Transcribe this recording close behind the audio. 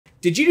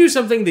Did you do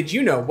something that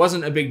you know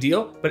wasn't a big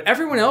deal, but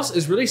everyone else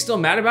is really still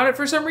mad about it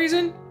for some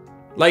reason?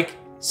 Like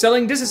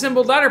selling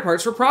disassembled ladder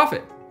parts for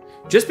profit.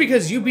 Just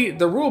because you beat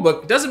the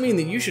rulebook doesn't mean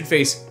that you should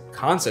face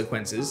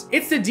consequences.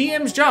 It's the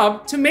DM's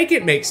job to make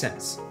it make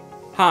sense.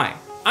 Hi,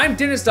 I'm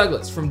Dennis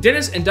Douglas from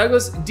Dennis &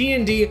 Douglas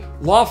D&D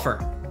Law Firm.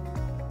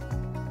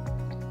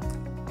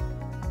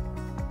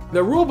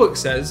 The rulebook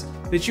says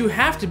that you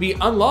have to be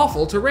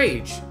unlawful to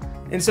rage.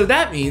 And so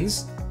that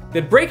means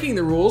that breaking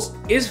the rules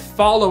is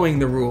following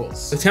the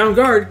rules. The town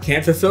guard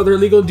can't fulfill their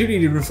legal duty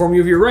to inform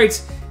you of your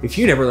rights if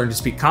you never learn to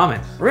speak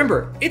common.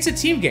 Remember, it's a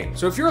team game,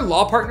 so if your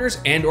law partners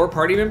and/or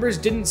party members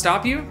didn't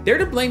stop you, they're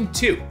to blame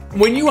too.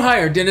 When you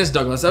hire Dennis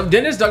Douglas of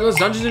Dennis Douglas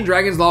Dungeons &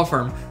 Dragons Law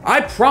Firm, I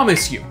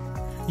promise you,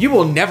 you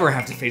will never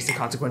have to face the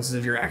consequences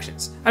of your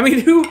actions. I mean,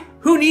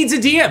 who needs a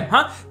DM,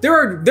 huh?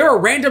 There are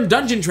random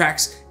dungeon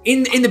tracks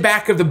in the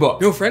back of the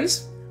book. No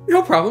friends?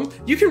 No problem.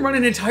 You can run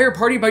an entire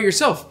party by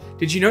yourself.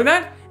 Did you know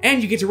that?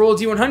 And you get to roll a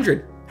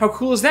D100. How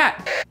cool is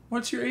that?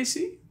 What's your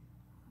AC?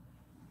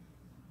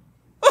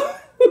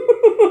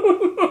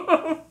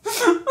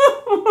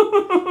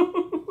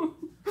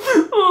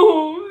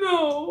 Oh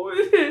no,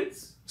 it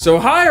hits. So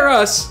hire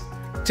us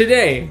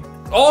today.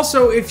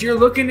 Also, if you're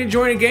looking to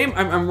join a game,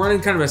 I'm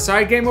running kind of a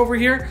side game over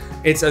here.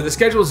 It's the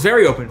schedule is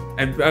very open,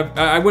 and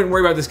I wouldn't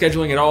worry about the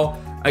scheduling at all.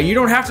 You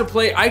don't have to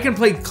play. I can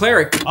play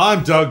cleric.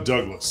 I'm Doug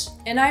Douglas.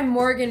 And I'm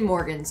Morgan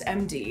Morgans,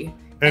 MD.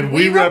 And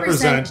we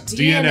represent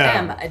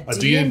D&M, a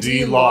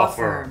D&D law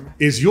firm.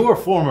 Is your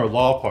former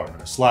law partner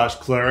 /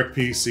 cleric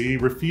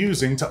PC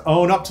refusing to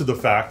own up to the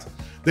fact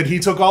that he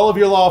took all of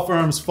your law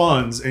firm's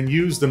funds and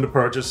used them to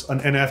purchase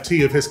an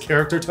NFT of his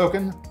character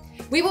token?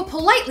 We will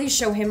politely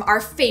show him our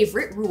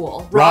favorite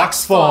rule.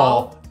 Rocks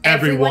fall,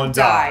 everyone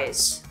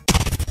dies.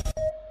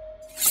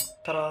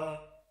 Ta-da.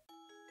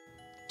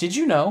 Did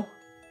you know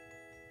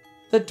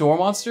that Door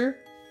Monster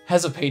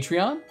has a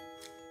Patreon?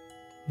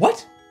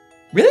 What?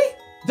 Really?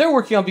 They're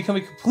working on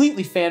becoming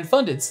completely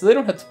fan-funded, so they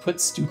don't have to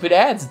put stupid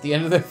ads at the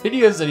end of their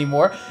videos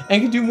anymore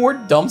and can do more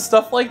dumb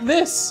stuff like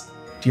this.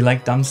 Do you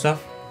like dumb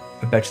stuff?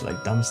 I bet you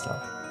like dumb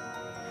stuff.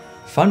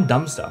 Fun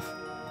dumb stuff.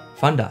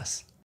 Fund us.